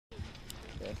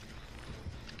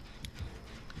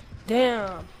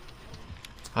Damn.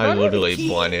 I literally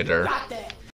blinded her. Got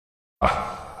that.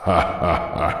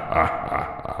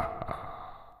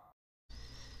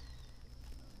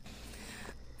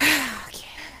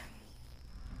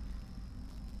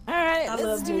 Alright, I let's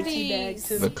love do Gucci bags these.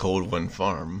 too. The Coldwind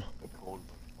Farm.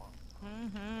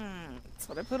 That's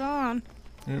what I put on.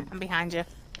 Yep. I'm behind you.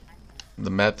 The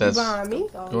map that's behind me?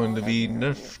 going to be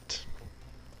nerfed.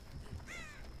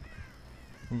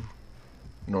 Ooh.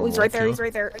 Normal He's right there, kill. he's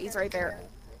right there, he's right there.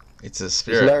 It's a It's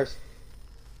spirit. nurse.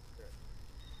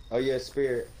 Oh yeah,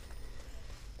 spirit.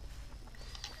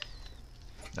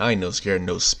 I ain't no scared of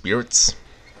no spirits.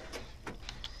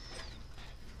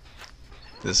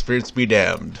 The spirits be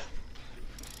damned.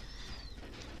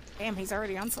 Damn, he's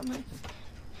already on something.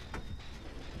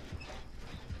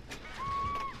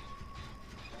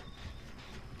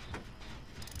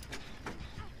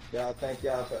 Y'all, thank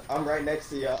y'all for. I'm right next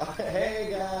to y'all. Hey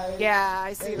guys. Yeah,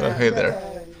 I see Oh, that. hey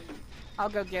there. I'll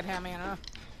go get him, Anna.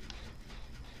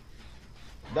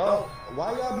 Don't.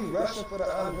 Why y'all be rushing for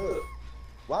the unhook?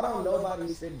 Why don't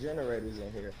nobody stick generators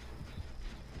in here?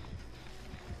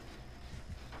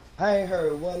 I ain't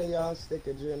heard one of y'all stick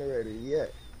a generator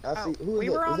yet. I see. Who is We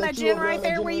it? were Is on that you gen over right on that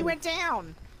there where you generator? went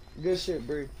down. Good shit,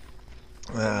 Bree.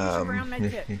 around that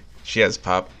kid. She has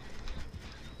pop.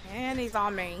 And he's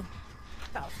on me.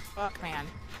 What the fuck, man?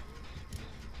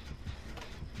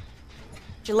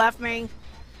 She left me.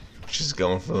 She's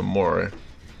going for the more.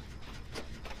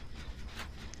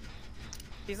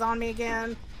 She's on me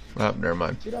again. Oh, never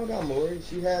mind. She don't got Maury.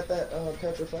 She had that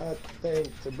petrified thing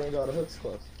to bring all the hooks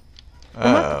close.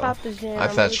 I'm about to Oh, pop this jam. I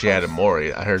thought she had a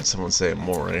Mori. I heard someone say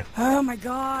Mori. Oh my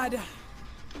god.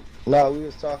 No, we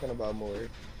was talking about Maury.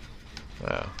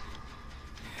 Oh.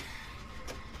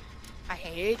 I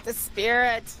hate the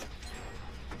spirit.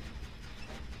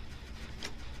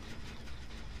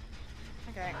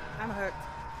 Okay, I'm hooked.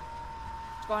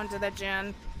 Going to the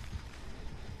gen.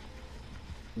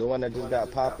 The one that just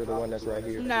got popped or the one that's right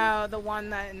here? No, the one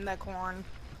that in the corn.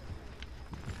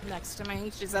 Next to me.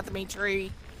 She's at the meat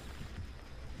tree.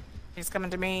 She's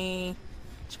coming to me.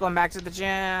 She's going back to the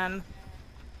gen.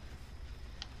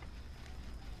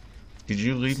 Did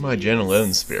you leave my gen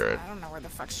alone, spirit? I don't know where the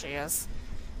fuck she is.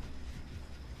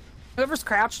 Whoever's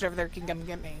crouched over there can come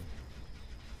get me.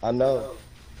 I know.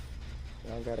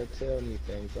 Y'all gotta tell me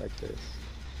things like this.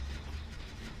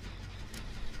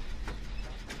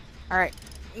 Alright.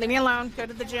 Leave me alone. Go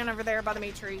to the gen over there by the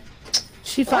meat tree.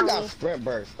 She I found got me. sprint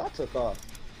burst. I took off.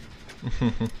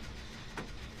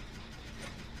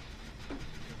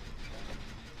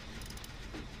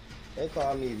 They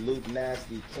call me Luke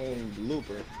Nasty King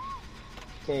Looper.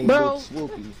 King Bro. Luke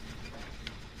Swoopy.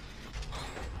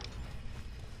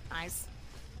 Nice.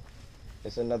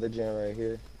 It's another gen right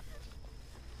here.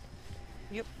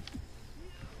 Yep.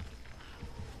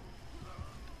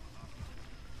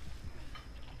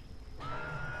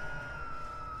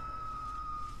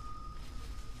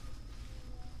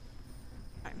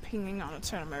 I'm pinging on a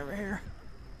totem over here.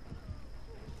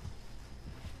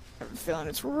 I have a feeling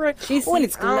it's right. She Oh, and see-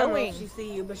 it's I don't know glowing. if she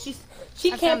see you, but she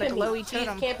I found a camping me. glowy She's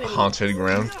totem. camping me. Haunted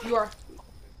ground. You are.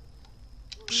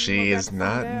 She We'll is have to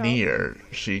not find out. near.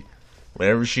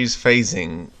 Whenever she's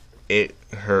phasing,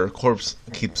 her corpse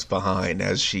keeps behind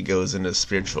as she goes into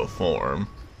spiritual form.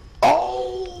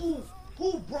 Oh!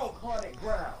 Who broke Haunted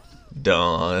Ground?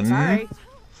 Done. Sorry.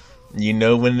 You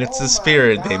know when it's Oh a my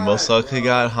spirit, they God, most likely bro.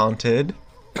 got haunted.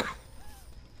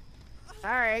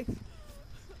 Sorry.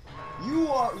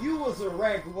 You was a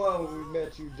rank 1 when we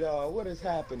met you, John. What is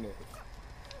happening?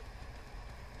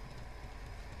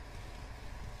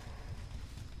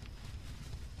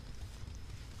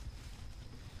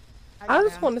 I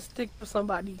just want to stick with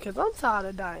somebody because I'm tired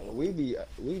of dying. We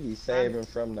be saving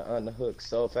from the unhook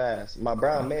so fast. My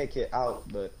brown med kit out,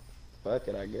 but fuck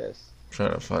it, I guess.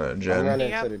 Trying to find a I gen. ran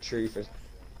Yep. into the tree for.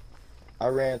 I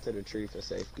ran to the tree for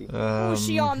safety. Oh,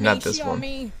 she on me. Not this She one. on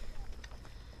me.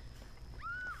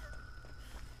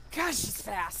 Gosh, she's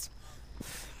fast.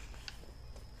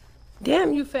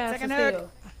 Damn, you fast Second as hook.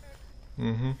 hell.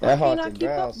 Mm-hmm. That can't I haunted keep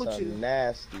ground up with something you?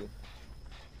 nasty.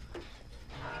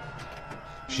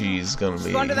 She's gonna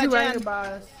be. going to that You right gen. here by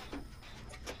us.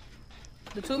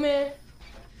 The 2-man?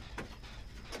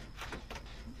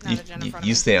 Not a gen in front of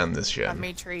You me. stay on this By gen.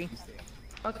 meat tree.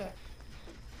 Okay.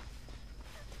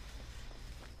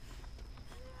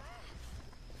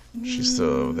 She's still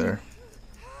over there.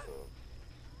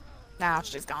 Now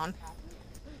she's gone.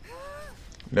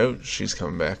 No, she's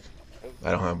coming back.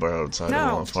 I don't have borrowed, so I don't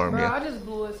No. want to farm Bro, you. I just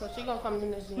blew it, so she gonna come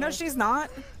in this No, she's not.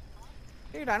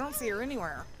 Dude, I don't see her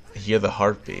anywhere. Hear the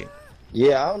heartbeat.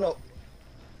 Yeah, I don't know.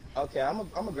 Okay, I'm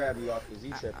gonna grab you off the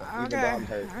Z trip. Even though Okay. I'm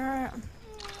hurt. Alright.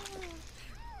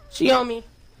 She on me.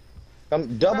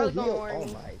 I'm double Probably gonna heal. warn Oh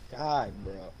me. my god,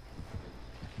 bro.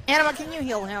 Anima, can you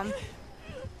heal him?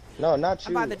 No, not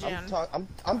I'm you. by the gym.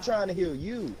 I'm trying to heal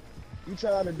you. You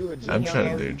trying to do a gym? I'm heal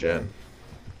trying you? to do Jen.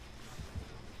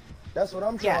 That's what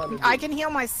I'm Yeah, trying to do. I can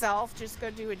heal myself. Just go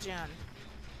do a gen.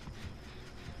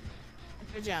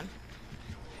 Do a gen.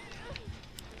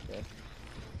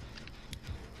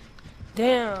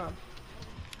 Damn.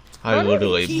 I Bro,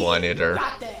 literally Key, blinded her.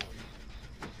 Got that.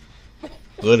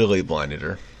 Literally blinded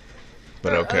her.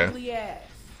 But Her okay. ugly ass.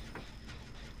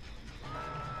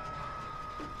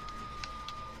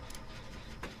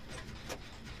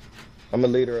 I'm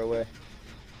gonna lead her away.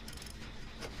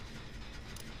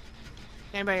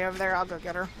 Anybody over there? I'll go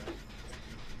get her.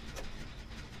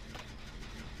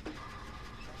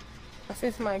 I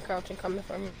see somebody crouching coming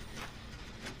from me.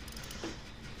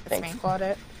 It's Thanks, me.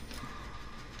 Claudette.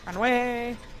 Run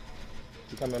away.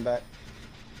 You coming back?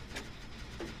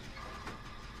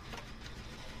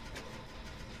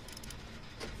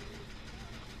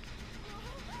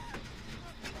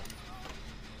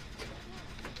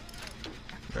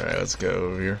 Alright, let's go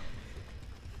over here.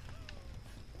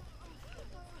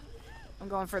 I'm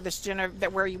going for this gen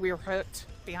that where we were hooked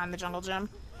behind the jungle gym.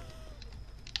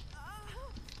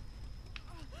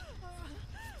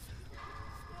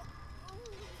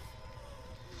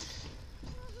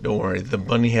 Don't worry, the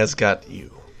bunny has got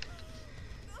you.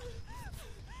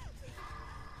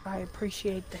 I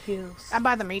appreciate the heals. I'm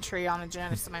by the meat tree on a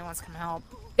gen if somebody wants to come help.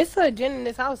 It's a gen in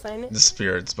this house, ain't it? The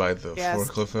spirit's by the Yes.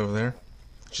 forklift over there.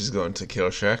 She's going to kill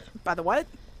Shack. By the what?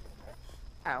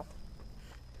 Oh.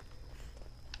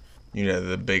 You know,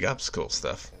 the big obstacle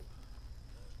stuff.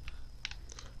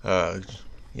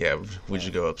 Yeah, we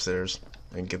should go upstairs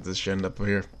and get this gen up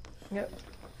here. Yep.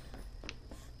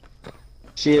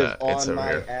 She is It's on over my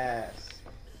here. ass.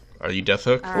 Are you death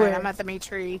hooked? Alright, Where? I'm at the meat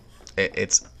tree.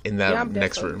 It's in Yeah, that I'm death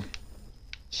next hooked. room.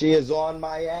 She is on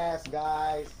my ass,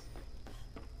 guys.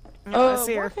 I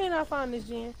see Why her. can't I find this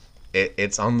gen?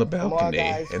 It's on the on, balcony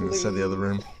guys, inside the other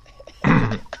room.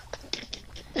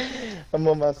 I'm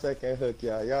on my second hook,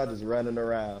 y'all. Y'all just running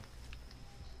around.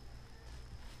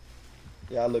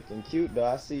 Y'all looking cute, though.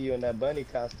 I see you in that bunny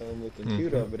costume looking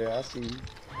cute over there. I see you.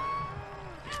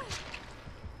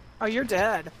 Oh, you're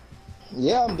dead.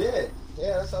 Yeah, I'm dead.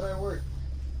 Yeah, that's how that works.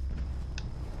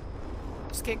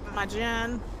 Just kicked my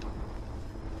gen.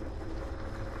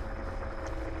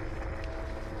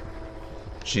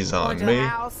 She's Going on to me. the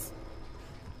house.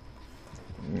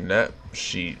 No,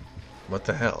 she. What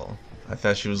the hell? I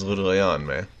thought she was literally on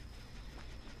me.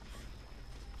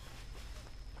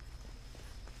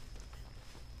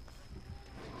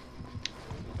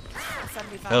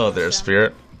 Hello there,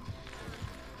 spirit.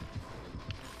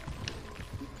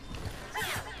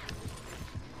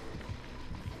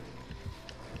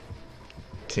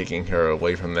 Taking her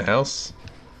away from the house.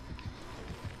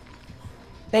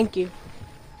 Thank you.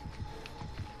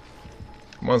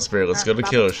 Come on, spirit. Let's go to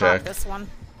About Killer pop Shack. This one.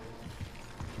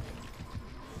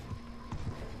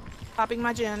 Popping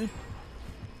my gin.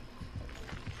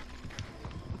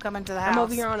 I'm coming to the house. I'm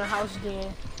over here on the house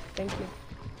gen. Thank you.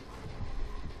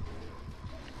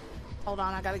 Hold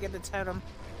on, I gotta get the totem.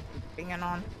 Being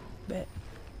on. Bet.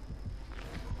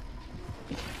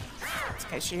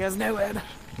 Okay, she has no head.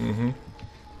 Mm-hmm.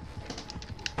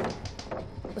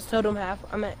 Let's tell them half.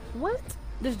 I'm at what?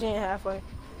 This gen halfway.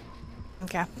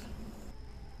 Okay.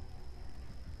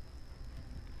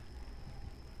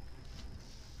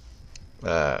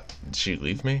 Did she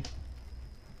leave me?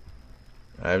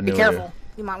 I have Be no careful. idea.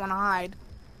 You might want to hide.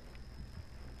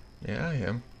 Yeah, I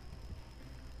am.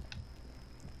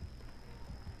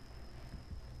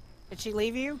 Did she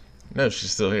leave you? No,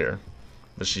 she's still here.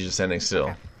 But she's just standing still.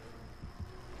 Okay.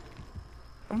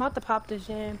 I'm about to pop this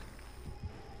gen.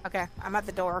 Okay, I'm at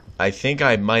the door. I think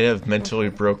I might have mentally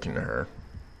broken her.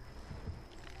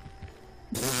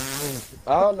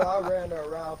 I don't know. I ran her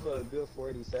around for a good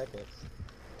 40 seconds.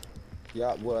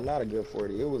 Yeah, well, not a good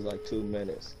 40. It was like 2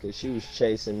 minutes. Because she was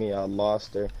chasing me. I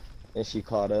lost her. And she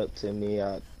caught up to me.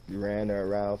 I ran her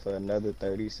around for another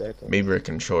 30 seconds. Maybe her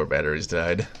controller batteries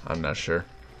died. I'm not sure.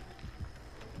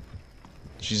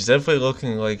 She's definitely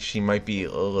looking like she might be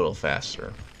a little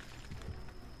faster.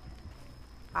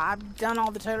 I've done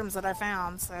all the totems that I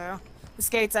found, so this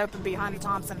gate's open behind the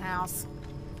Thompson house.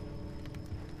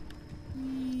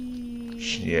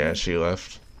 Yeah, she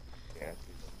left.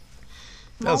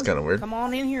 That was kind of weird. Come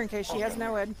on in here in case she has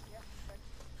no head.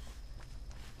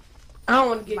 I don't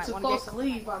want to get Might too wanna close get- to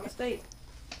leave by mistake.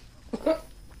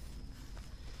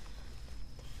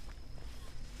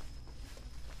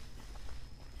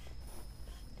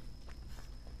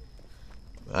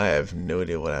 I have no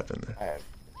idea what happened there.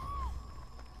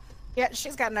 Yeah,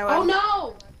 she's got no. Oh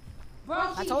no, bro!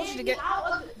 I She told you hit to me get-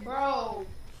 out of it, bro.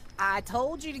 I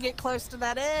told you to get close to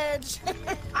that edge.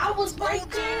 I was right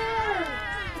there.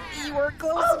 You were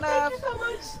close Oh, enough. thank you so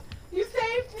much. You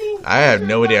saved me. I have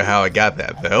no idea how I got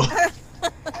that though.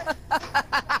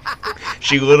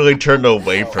 She literally turned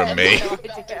away from me. No About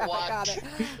idea. to I watch got it.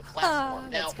 the platform.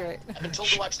 Now, That's great. I've been told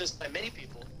to watch this by many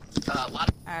people. A lot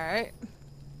of All right.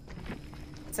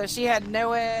 So she had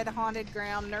NOED, haunted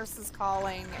ground, nurses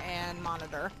calling, and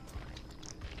monitor.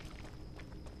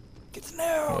 Get to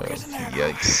know. Oh, Get to know.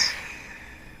 yikes.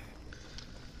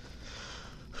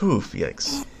 Oof,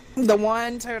 yikes. The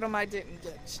one totem I didn't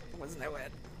get was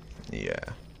NOED. Yeah.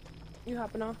 You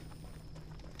hopping off?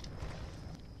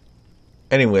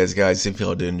 Anyways, guys, if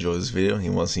y'all did enjoy this video and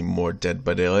you want to see more Dead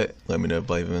by Daylight, let me know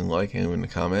by leaving a like and leaving a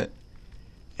comment.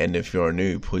 And if you are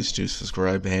new, please do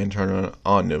subscribe and turn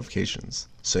on notifications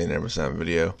so you never miss a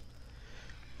video.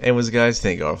 Anyways, guys,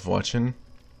 thank you all for watching.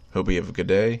 Hope you have a good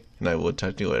day, and I will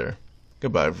talk to you later.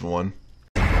 Goodbye, everyone.